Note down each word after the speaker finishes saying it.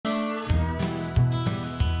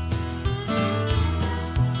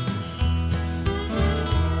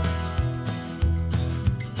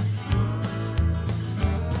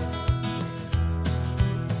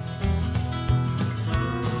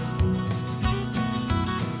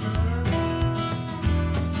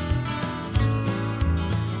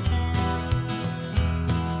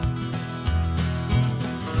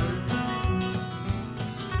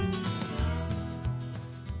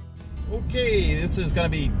this is going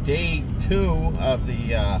to be day 2 of the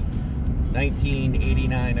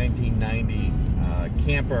 1989-1990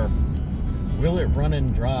 camper Will It Run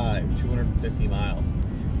and Drive 250 miles.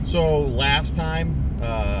 So last time,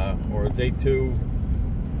 or day 2,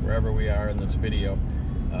 wherever we are in this video,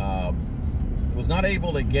 was not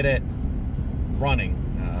able to get it running.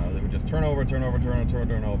 They would just turn over,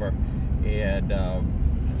 and a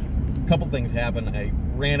couple things happened. I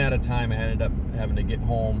ran out of time. I ended up having to get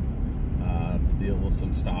home to deal with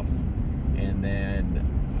some stuff, and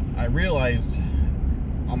then I realized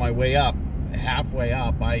on my way up, halfway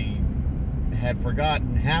up, I had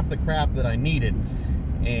forgotten half the crap that I needed.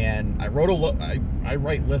 And I wrote I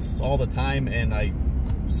write lists all the time, and I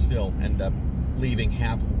still end up leaving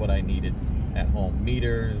half of what I needed at home.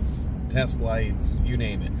 Meters, test lights, you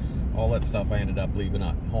name it. All that stuff I ended up leaving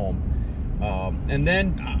at home. And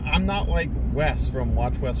then I'm not like Wes from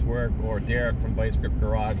Watch Wes Work or Derek from Vice Grip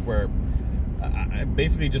Garage, where I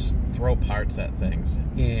basically just throw parts at things,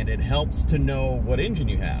 and it helps to know what engine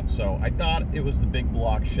you have. So I thought it was the big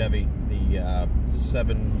block Chevy, the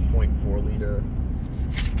 7.4 liter.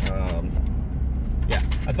 Yeah,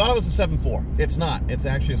 I thought it was a 7.4. It's not. It's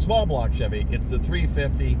actually a small block Chevy. It's the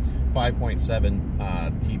 350 5.7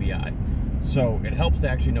 TBI. So it helps to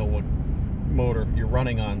actually know what motor you're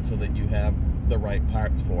running on so that you have the right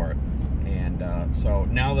parts for it. And so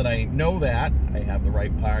now that I know that, I have the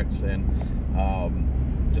right parts, and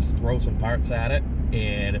just throw some parts at it.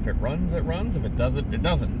 And if it runs, it runs. If it doesn't, it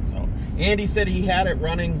doesn't. So Andy said he had it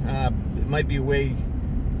running. It might be a way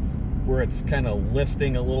where it's kind of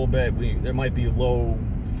listing a little bit. There might be low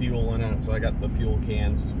fuel in it, so I got the fuel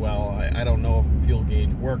cans as well. I don't know if the fuel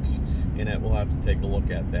gauge works in it. We'll have to take a look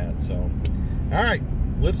at that. So, all right,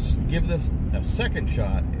 let's give this a second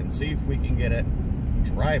shot and see if we can get it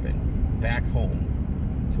driving back home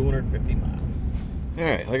 250 miles. All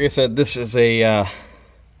right, like I said, this is a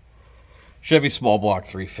Chevy small block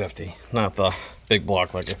 350, not the big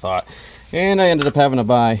block like I thought. And I ended up having to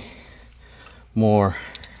buy more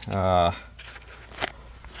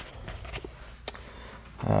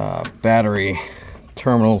battery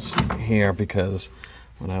terminals here, because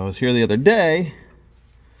when I was here the other day,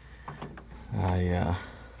 I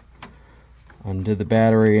undid the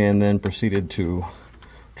battery and then proceeded to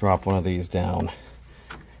drop one of these down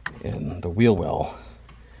in the wheel well,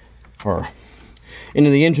 or into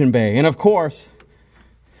the engine bay. And of course,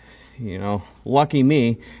 you know, lucky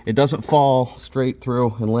me, it doesn't fall straight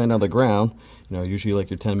through and land on the ground, you know, usually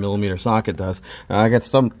like your 10mm socket does. I got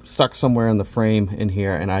stuck somewhere in the frame in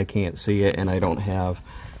here, and I can't see it, and I don't have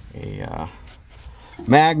a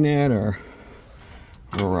magnet or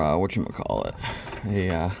whatchamacallit,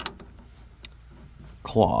 a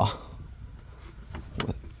claw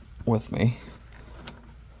with me.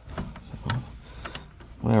 So,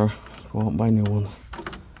 whatever, go out and buy new ones.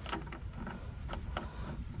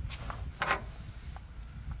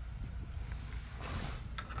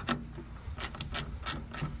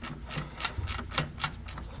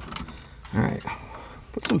 Alright,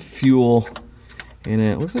 put some fuel in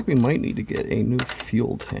it. Looks like we might need to get a new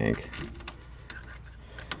fuel tank.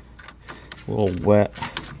 A little wet.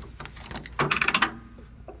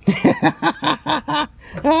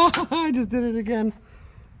 I just did it again.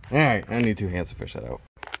 Alright, I need 2 hands to fish that out.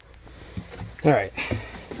 Alright,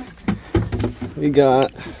 we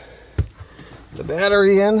got the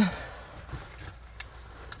battery in.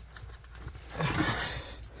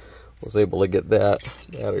 Was able to get that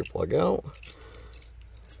battery plug out.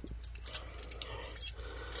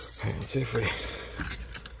 Alright, let's see if we...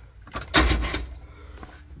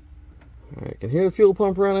 Alright, can hear the fuel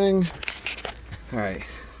pump running. Alright.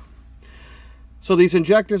 So these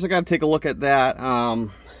injectors, I gotta take a look at that.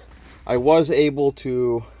 I was able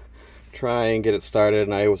to try and get it started,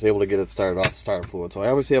 and I was able to get it started off starter fluid. So I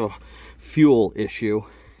obviously have a fuel issue.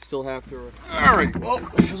 Still have to... Alright, well,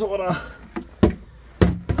 this doesn't want to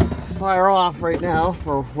fire off right now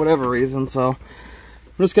for whatever reason, so I'm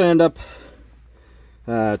just gonna end up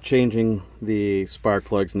changing the spark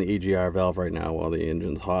plugs in the EGR valve right now while the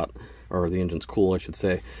engine's hot, or the engine's cool, I should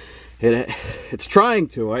say. It's trying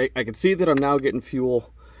to. I can see that I'm now getting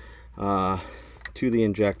fuel to the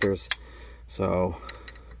injectors, so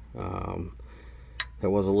that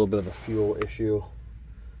was a little bit of a fuel issue,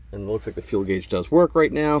 and it looks like the fuel gauge does work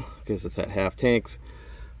right now because it's at half tanks.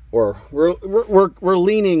 Or we're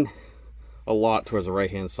leaning a lot towards the right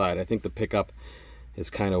hand side. I think the pickup is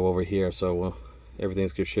kind of over here, so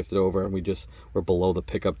everything's just shifted over, and we're below the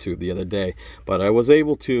pickup tube the other day. But I was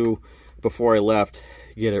able to, before I left,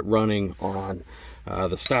 get it running on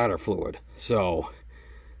the starter fluid. So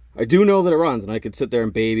I do know that it runs, and I could sit there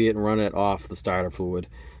and baby it and run it off the starter fluid.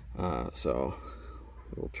 So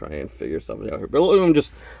we'll try and figure something out here. But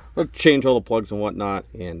let's change all the plugs and whatnot,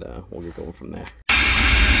 and we'll get going from there.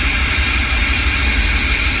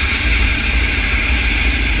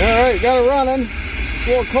 All right, got it running. It's a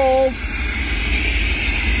little cold.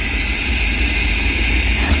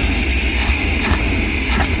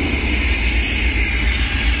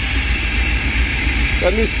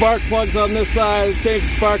 Got new spark plugs on this side, changed the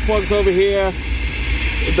spark plugs over here.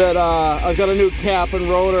 But I've got a new cap and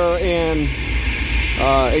rotor and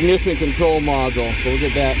ignition control module, so we'll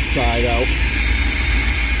get that side out.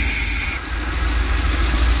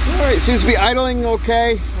 Alright, seems to be idling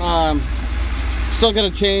okay. Still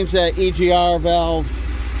gonna change that EGR valve,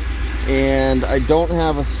 and I don't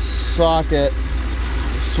have a socket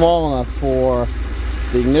small enough for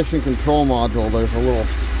the ignition control module. There's a little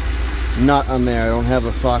nut on there. I don't have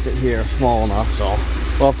a socket here small enough, so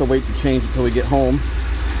we'll have to wait to change it till we get home.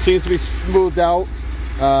 Seems to be smoothed out.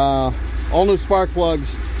 All new spark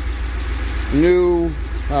plugs, new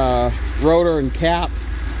rotor and cap.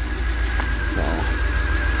 So,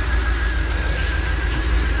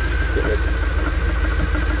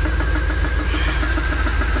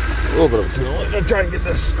 a little bit of a tool. I'm gonna try and get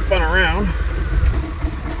this spun around.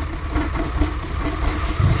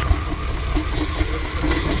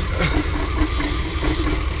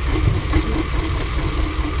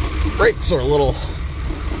 Brakes are a little,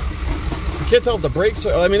 I can't tell if the brakes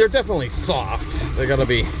are, I mean, they're definitely soft. They gotta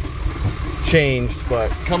be changed, but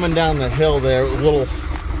coming down the hill there, a little,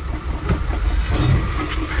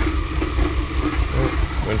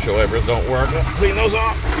 windshield wipers don't work. I'll clean those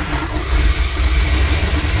off.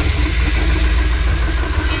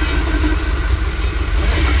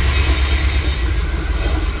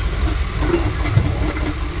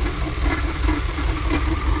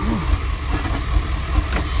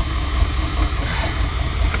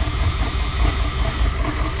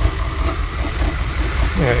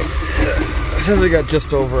 Alright, it says we got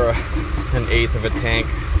just over an eighth of a tank,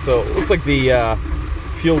 so it looks like the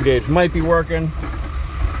fuel gauge might be working.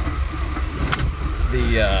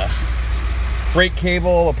 The brake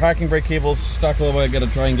cable, the parking brake cable is stuck a little bit. I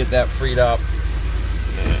gotta try and get that freed up.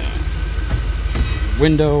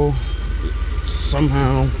 Window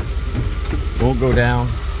somehow won't go down.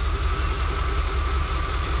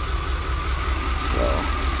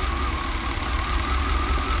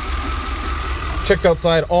 Checked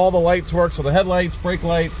outside, all the lights work, so the headlights, brake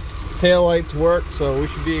lights, tail lights work, so we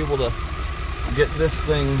should be able to get this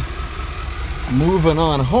thing moving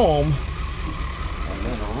on home and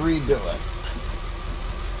then redo it.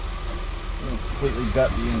 Completely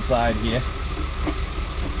gut the inside here.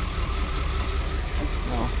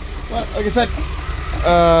 No, but like I said,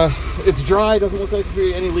 it's dry, doesn't look like there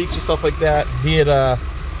be any leaks or stuff like that. He had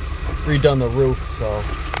redone the roof, so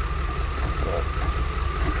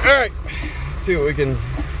all right. See what we can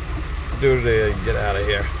do to get out of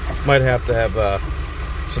here. Might have to have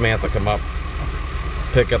Samantha come up,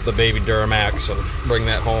 pick up the baby Duramax and bring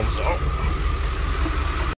that home. So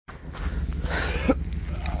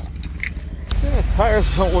yeah,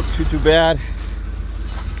 tires don't look too bad.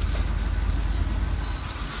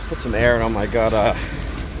 Put some air in them. I got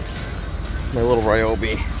my little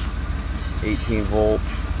Ryobi 18 volt,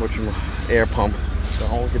 which is air pump. So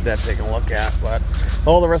I'll get that taken a look at, but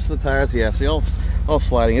all the rest of the tires, yeah, see, all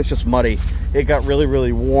sliding. It's just muddy. It got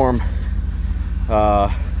really warm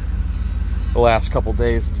the last couple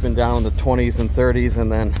days. It's been down in the 20s and 30s,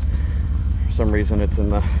 and then for some reason it's in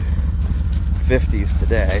the 50s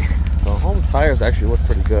today. So all the tires actually look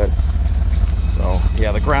pretty good. So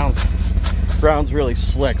yeah, the ground's really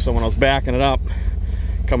slick. So when I was backing it up,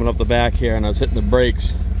 coming up the back here, and I was hitting the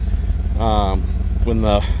brakes, when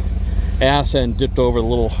the ass end dipped over the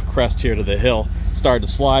little crest here to the hill, started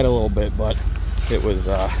to slide a little bit, but it was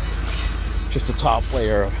just the top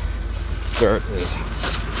layer of dirt is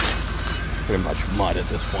pretty much mud at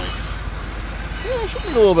this point. Yeah, it should be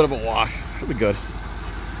a little bit of a wash. Should be good.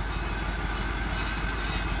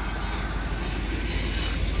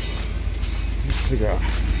 Let's figure out.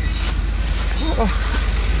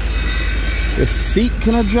 The seat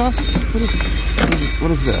can adjust.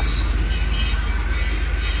 What is this?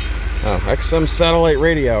 Oh, XM satellite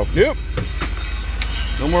radio. Nope.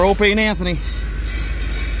 No more Opie and Anthony.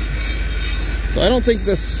 So I don't think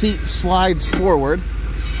the seat slides forward,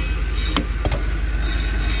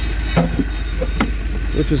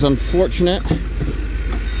 which is unfortunate.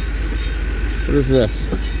 What is this?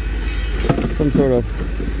 Some sort of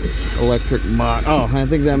electric mod. Oh, I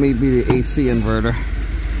think that may be the AC inverter.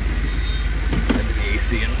 Might be the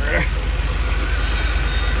AC inverter.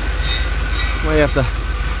 Might have to.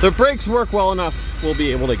 The brakes work well enough, we'll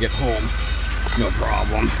be able to get home. No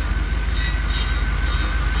problem.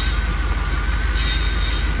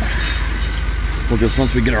 we'll just,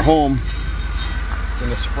 once we get her home in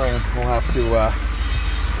the spring, we'll have to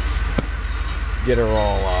get her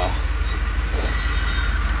all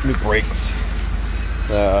new brakes,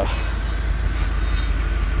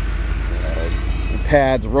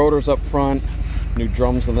 pads, rotors up front, new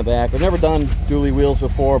drums in the back. I've never done dually wheels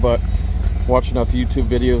before, but watch enough YouTube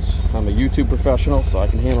videos. I'm a YouTube professional, so I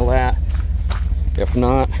can handle that. If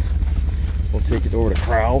not, we'll take it over to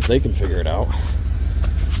Crowell. They can figure it out.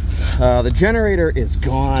 The generator is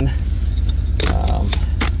gone.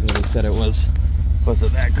 They said it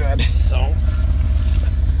wasn't that good, so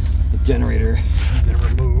the generator has been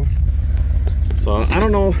removed. So I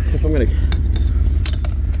don't know if I'm gonna.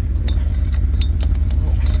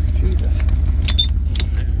 Oh, Jesus!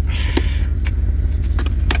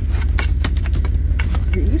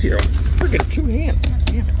 Be easier on freaking 2 hands. God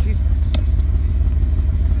damn it, Jesus.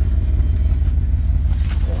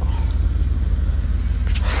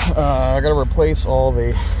 I gotta replace all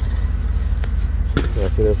the. Yeah,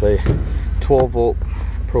 see, there's a 12-volt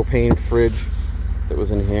propane fridge that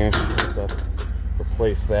was in here. To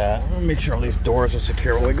replace that. I'm gonna make sure all these doors are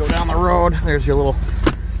secure when we go down the road. There's your little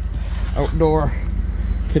outdoor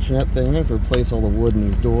kitchenette thing. I'm gonna have to replace all the wood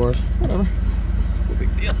in these doors. Whatever. No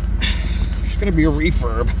big deal. It's gonna be a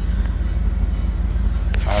refurb.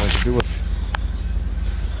 How to do it?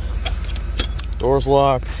 Doors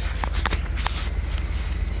locked.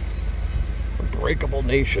 Unbreakable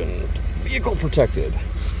nation. Vehicle protected.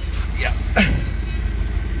 Yeah.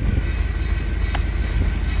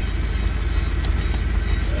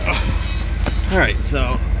 All right,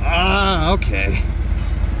 so okay.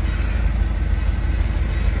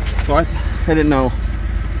 So I didn't know.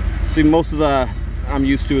 See, most of the, I'm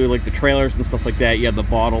used to like the trailers and stuff like that. You have the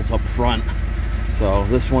bottles up front. So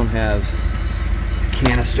this one has a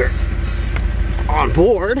canister on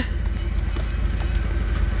board.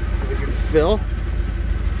 We can fill.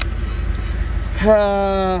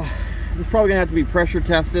 It's probably gonna have to be pressure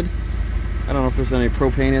tested. I don't know if there's any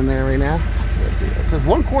propane in there right now. Let's see. It says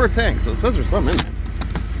 1/4 tank, so it says there's some in there.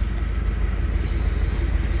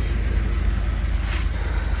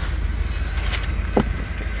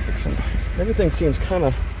 Everything seems kind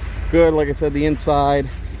of good. Like I said, the inside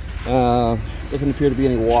doesn't appear to be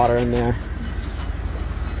any water in there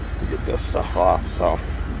to get this stuff off. So, all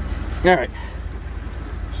right.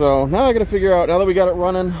 So now I got to figure out, now that we got it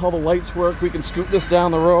running, all the lights work, we can scoop this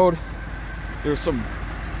down the road. There's some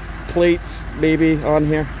plates maybe on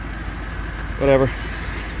here. Whatever.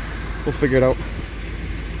 We'll figure it out.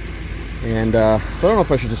 And so I don't know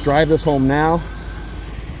if I should just drive this home now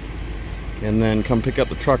and then come pick up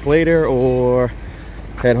the truck later, or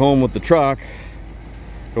head home with the truck,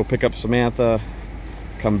 go pick up Samantha,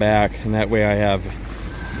 come back, and that way I have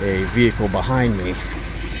a vehicle behind me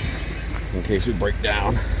in case we break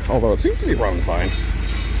down, although it seems to be running fine.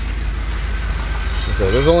 So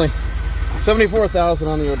there's only 74,000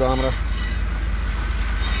 on the odometer.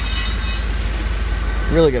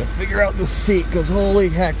 Really gotta figure out the seat, because holy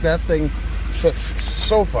heck, that thing sits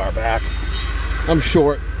so far back. I'm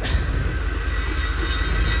short.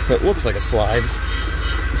 It looks like it slides.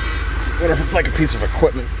 I wonder if it's like a piece of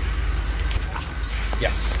equipment.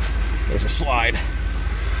 Yes, there's a slide.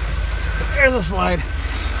 There's a slide.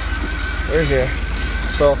 There's here.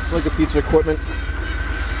 So it's like a piece of equipment.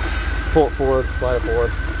 Pull it forward, slide it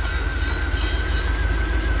forward.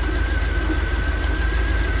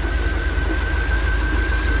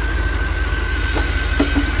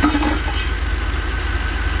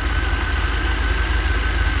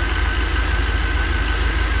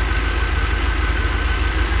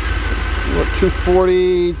 What,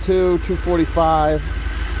 242, 245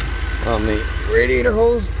 on the radiator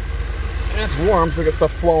hose. And it's warm, so we got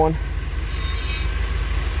stuff flowing.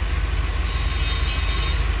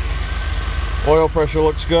 Oil pressure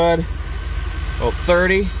looks good. About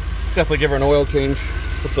 30. Definitely give her an oil change.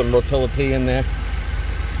 Put some Rotility in there.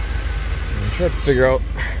 I'm trying to figure out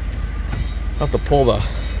how to pull the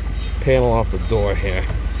panel off the door here.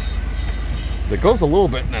 So it goes a little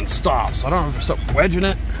bit and then stops. I don't know if there's something wedging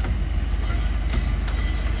it.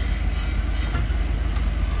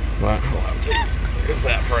 But we'll have to use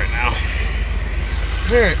that for right now.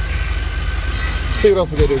 Alright. See what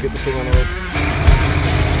else we gotta do to get this thing on the road.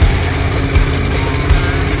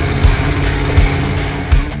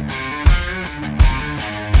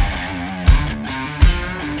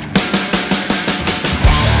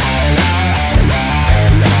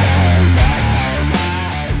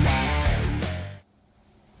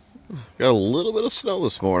 Got a little bit of snow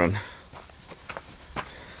this morning.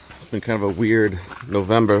 It's been kind of a weird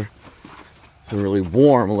November. It's been really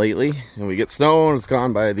warm lately, and we get snow and it's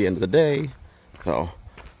gone by the end of the day. So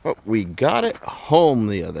Oh, we got it home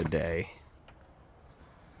the other day.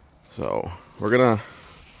 So we're gonna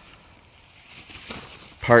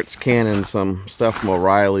parts cannon some stuff from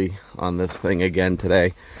O'Reilly on this thing again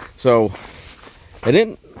today. So I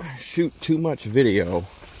didn't shoot too much video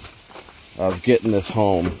of getting this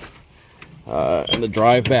home and the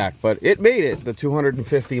drive back, but it made it the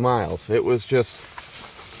 250 miles. It was just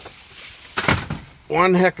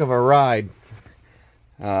one heck of a ride.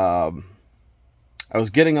 I was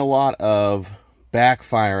getting a lot of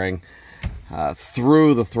backfiring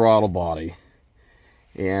through the throttle body,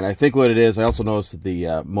 and I think what it is, I also noticed that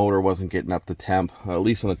the motor wasn't getting up to temp, at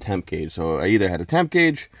least on the temp gauge. So I either had a temp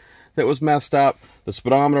gauge that was messed up, the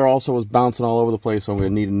speedometer also was bouncing all over the place, so I'm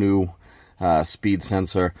going to need a new speed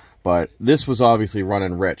sensor. But this was obviously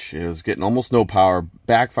running rich. It was getting almost no power,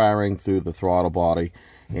 backfiring through the throttle body.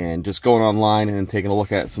 And just going online and taking a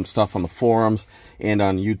look at some stuff on the forums and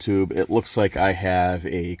on YouTube, it looks like I have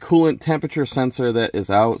a coolant temperature sensor that is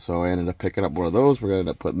out. So I ended up picking up one of those. We're going to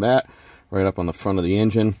end up putting that right up on the front of the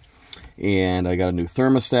engine. And I got a new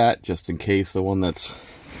thermostat just in case. The one that's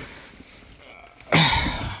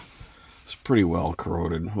it's pretty well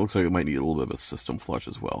corroded. Looks like it might need a little bit of a system flush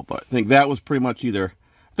as well. But I think that was pretty much either,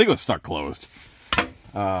 I think it was stuck closed.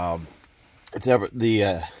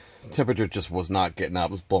 Temperature just was not getting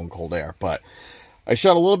up. It was blowing cold air. But I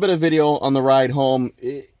shot a little bit of video on the ride home.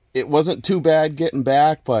 It wasn't too bad getting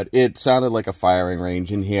back, but it sounded like a firing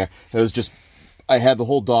range in here. It was just, I had the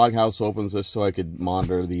whole doghouse open just so I could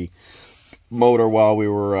monitor the motor while we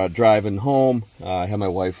were driving home. I had my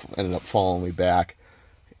wife ended up following me back,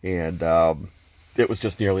 and it was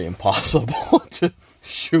just nearly impossible to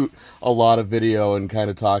shoot a lot of video and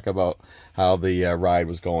kind of talk about how the ride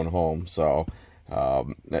was going home. So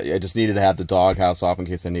I just needed to have the doghouse off in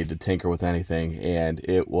case I needed to tinker with anything, and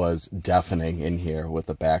it was deafening in here with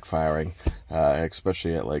the backfiring,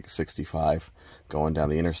 especially at like 65 going down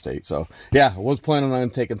the interstate. So yeah, I was planning on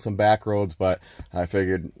taking some back roads, but I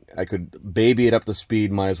figured I could baby it up to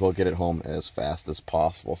speed, might as well get it home as fast as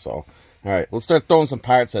possible. So all right, let's start throwing some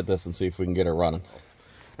parts at this and see if we can get it running.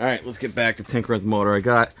 All right, let's get back to tinkering with the motor. I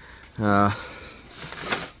got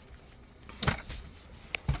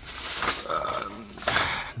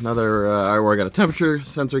I got a temperature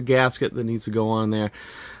sensor gasket that needs to go on there.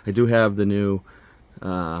 I do have the new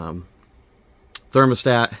thermostat.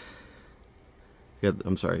 I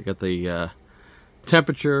got the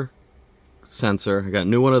temperature sensor. I got a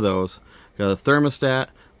new one of those. Got a thermostat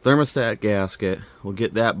gasket. We'll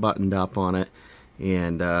get that buttoned up on it.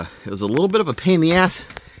 And it was a little bit of a pain in the ass.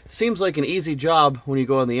 It seems like an easy job when you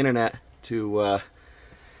go on the internet to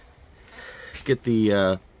get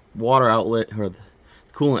the water outlet or the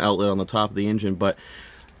coolant outlet on the top of the engine, but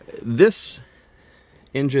this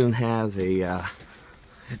engine has a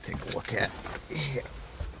let's take a look at here.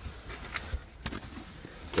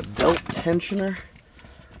 The belt tensioner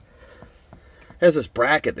has this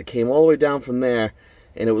bracket that came all the way down from there,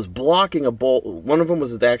 and it was blocking a bolt. One of them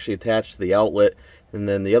was actually attached to the outlet, and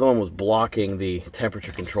then the other one was blocking the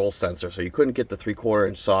temperature control sensor, so you couldn't get the 3/4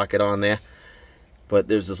 inch socket on there. But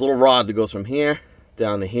there's this little rod that goes from here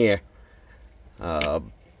down to here.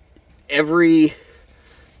 Every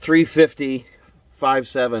 350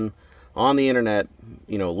 5.7 on the internet,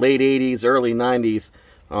 you know, late 80s, early 90s,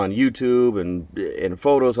 on YouTube and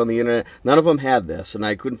photos on the internet, none of them had this, and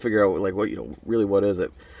I couldn't figure out like what, you know, really what is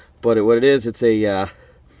it. But what it is, it's a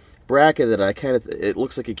bracket that it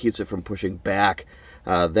looks like it keeps it from pushing back.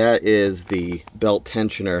 That is the belt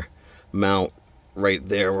tensioner mount right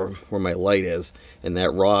there where my light is, and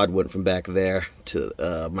that rod went from back there to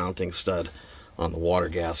mounting stud on the water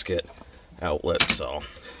gasket outlet. So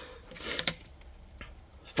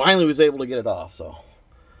finally was able to get it off. So all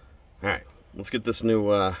right, let's get this new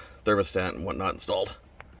thermostat and whatnot installed.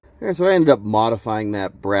 All right, so I ended up modifying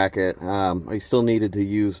that bracket. I still needed to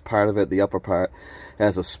use part of it, the upper part,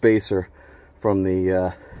 as a spacer from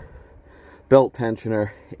the belt tensioner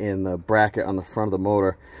in the bracket on the front of the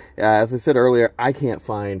motor. As I said earlier, I can't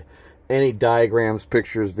find any diagrams,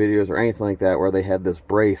 pictures, videos, or anything like that where they had this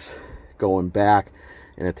brace going back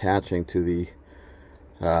and attaching to the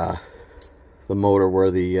motor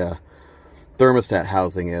where the thermostat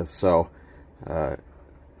housing is. So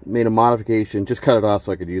made a modification, just cut it off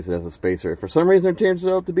so I could use it as a spacer. If for some reason it turns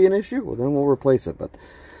out to be an issue, well, then we'll replace it, but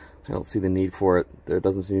I don't see the need for it. There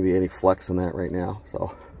doesn't seem to be any flex in that right now.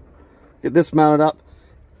 So get this mounted up.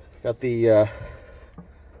 Got the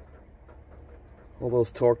all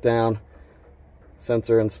those torque down,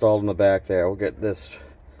 sensor installed in the back there. We'll get this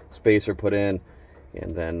spacer put in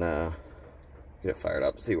and then get it fired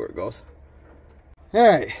up, see where it goes. All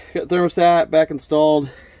right, got thermostat back installed.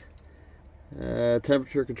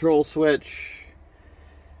 Temperature control switch.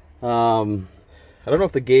 I don't know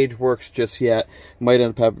if the gauge works just yet. Might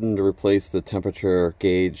end up having to replace the temperature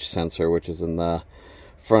gauge sensor, which is in the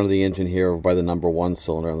front of the engine here over by the #1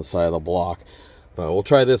 cylinder on the side of the block. But we'll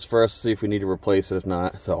try this first, see if we need to replace it. If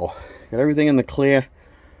not, so got everything in the clear.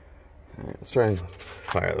 All right, let's try and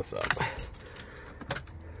fire this up.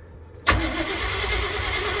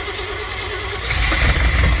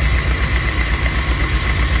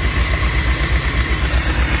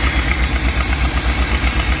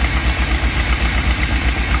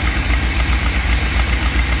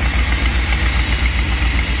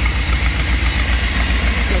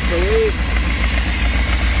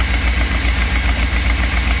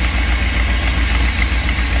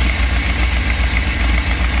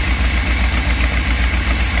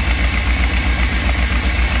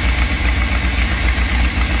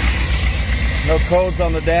 No codes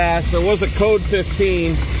on the dash. There was a code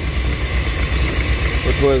 15,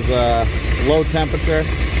 which was low temperature.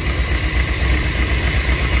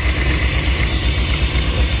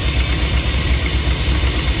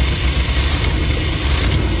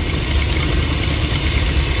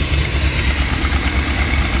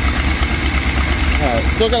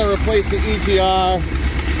 Still got to replace the EGR,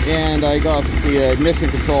 and I got the ignition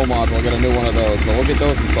control module. I got a new one of those, so we'll get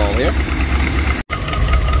those installed here.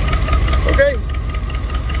 Okay,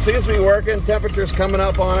 seems to be working. Temperature's coming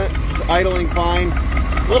up on it. It's idling fine.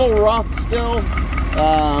 A little rough still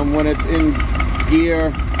when it's in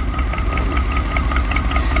gear.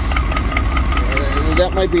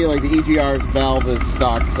 That might be like the EGR's valve is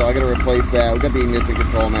stuck, so I got to replace that. We got the ignition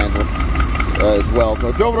control module as well. So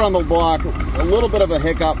I drove it on the block. A little bit of a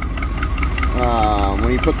hiccup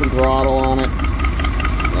when you put some throttle on it.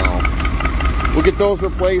 So we'll get those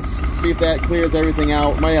replaced. See if that clears everything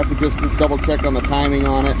out. Might have to just double check on the timing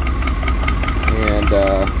on it and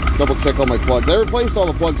double check all my plugs. I replaced all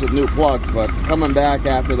the plugs with new plugs, but coming back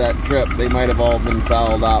after that trip, they might have all been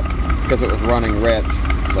fouled up because it was running rich.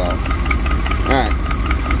 So, all right,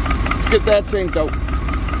 let's get that changed out.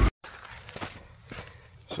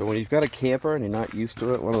 So when you've got a camper and you're not used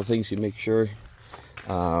to it, one of the things you make sure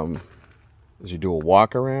is you do a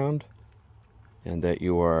walk around and that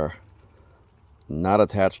you are not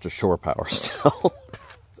attached to shore power still.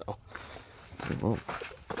 So, well,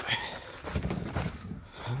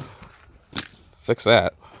 fix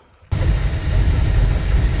that.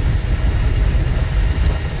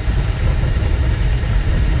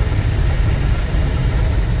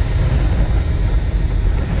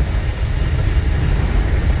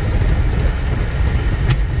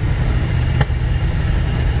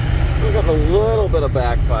 We got a little bit of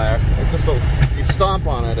backfire. Just you stomp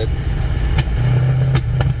on it.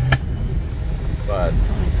 But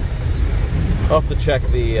I'll have to check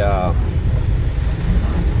the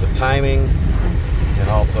timing and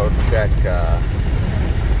also check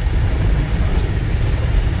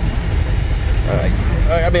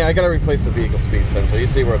I mean, I gotta replace the vehicle speed sensor. You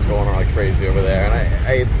see where it's going on like crazy over there, and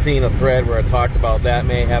I had seen a thread where it talked about that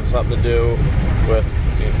may have something to do with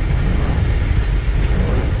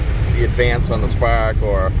the advance on the spark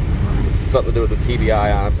or something to do with the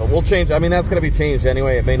TBI on it. So we'll change. I mean, that's going to be changed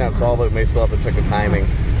anyway. It may not solve it. We may still have to check the timing.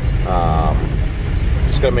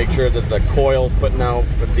 Just going to make sure that the coil's putting out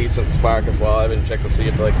a decent spark as well. I haven't checked to see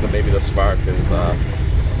if like maybe the spark is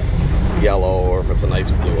yellow or if it's a nice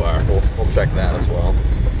blue arc. We'll check that as well.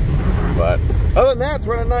 But other than that, it's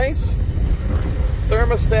running nice.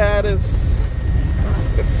 Thermostat is,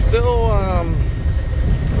 it's still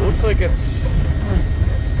it looks like it's,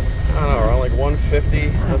 I don't know, around like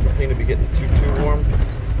 150. Doesn't seem to be getting too warm.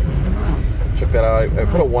 Check that out. I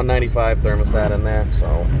put a 195 thermostat in there,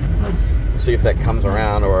 so we'll see if that comes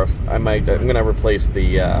around, or if I'm gonna replace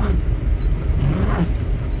the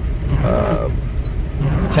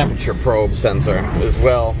temperature probe sensor as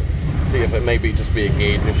well. See if it may just be a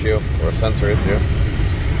gauge issue or a sensor issue.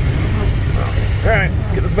 All right,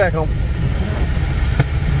 let's get this back home.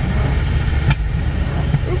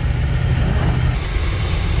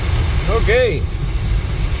 Okay,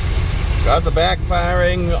 got the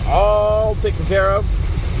backfiring all taken care of.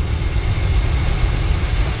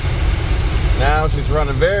 Now she's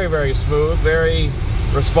running very, very smooth, very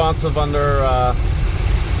responsive under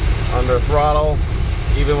throttle,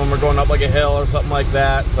 even when we're going up like a hill or something like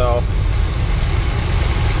that. So,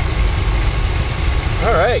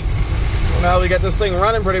 all right. Well, now we got this thing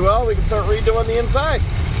running pretty well, we can start redoing the inside.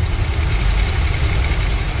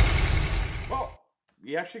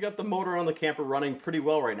 You actually got the motor on the camper running pretty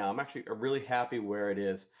well right now. I'm actually really happy where it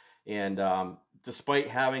is. And despite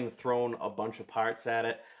having thrown a bunch of parts at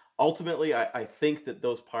it, ultimately I think that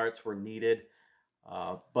those parts were needed.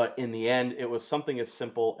 But in the end, it was something as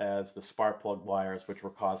simple as the spark plug wires, which were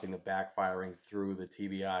causing the backfiring through the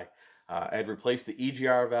TBI. I had replaced the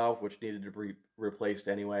EGR valve, which needed to be replaced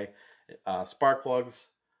anyway. Spark plugs,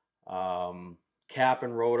 cap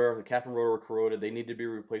and rotor. The cap and rotor were corroded. They needed to be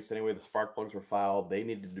replaced anyway. The spark plugs were fouled. They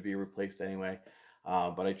needed to be replaced anyway.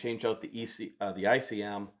 But I changed out the the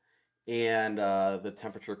ICM and the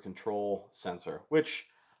temperature control sensor, which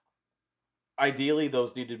ideally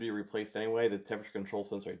those needed to be replaced anyway. The temperature control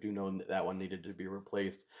sensor, I do know that that one needed to be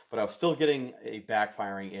replaced, but I was still getting a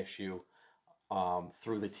backfiring issue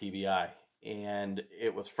through the TBI, and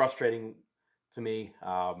it was frustrating to me.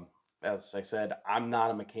 As I said, I'm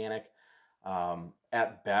not a mechanic.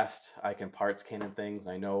 At best, I can parts can things.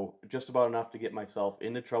 I know just about enough to get myself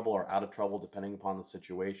into trouble or out of trouble, depending upon the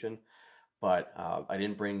situation. But I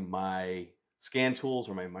didn't bring my scan tools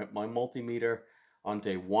or my multimeter on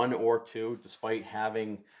day 1 or 2, despite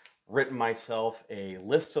having written myself a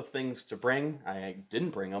list of things to bring. I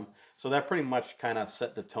didn't bring them. So that pretty much kind of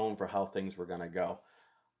set the tone for how things were going to go.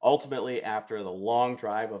 Ultimately, after the long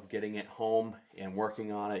drive of getting it home and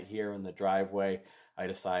working on it here in the driveway, I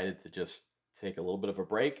decided to just take a little bit of a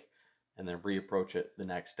break and then reapproach it the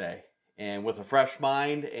next day. And with a fresh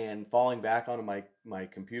mind and falling back onto my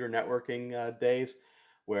computer networking days,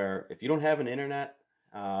 where if you don't have an internet,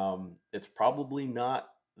 it's probably not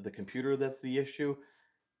the computer that's the issue.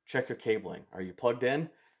 Check your cabling. Are you plugged in?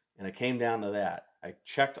 And it came down to that. I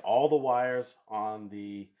checked all the wires on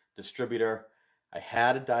the distributor. I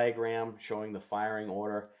had a diagram showing the firing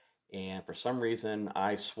order, and for some reason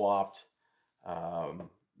I swapped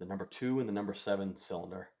the number 2 and the number 7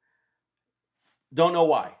 cylinder. Don't know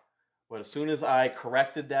why, but as soon as I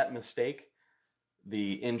corrected that mistake,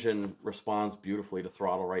 the engine responds beautifully to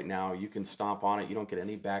throttle right now. You can stomp on it. You don't get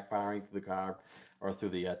any backfiring through the car, or through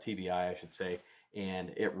the TBI, I should say,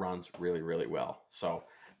 and it runs really, really well. So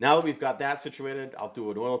now that we've got that situated, I'll do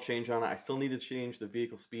an oil change on it. I still need to change the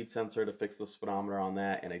vehicle speed sensor to fix the speedometer on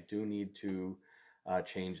that, and I do need to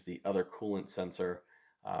change the other coolant sensor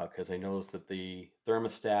because I noticed that the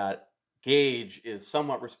thermostat gauge is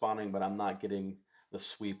somewhat responding, but I'm not getting the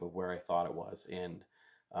sweep of where I thought it was. And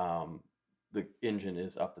the engine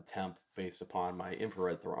is up to temp based upon my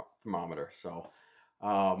infrared thermometer. So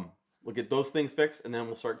we'll get those things fixed, and then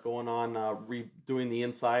we'll start going on redoing the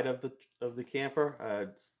inside of the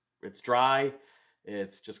camper. It's dry.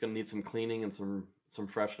 It's just going to need some cleaning and some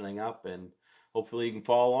freshening up, and hopefully you can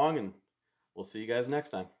follow along, and we'll see you guys next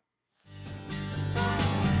time.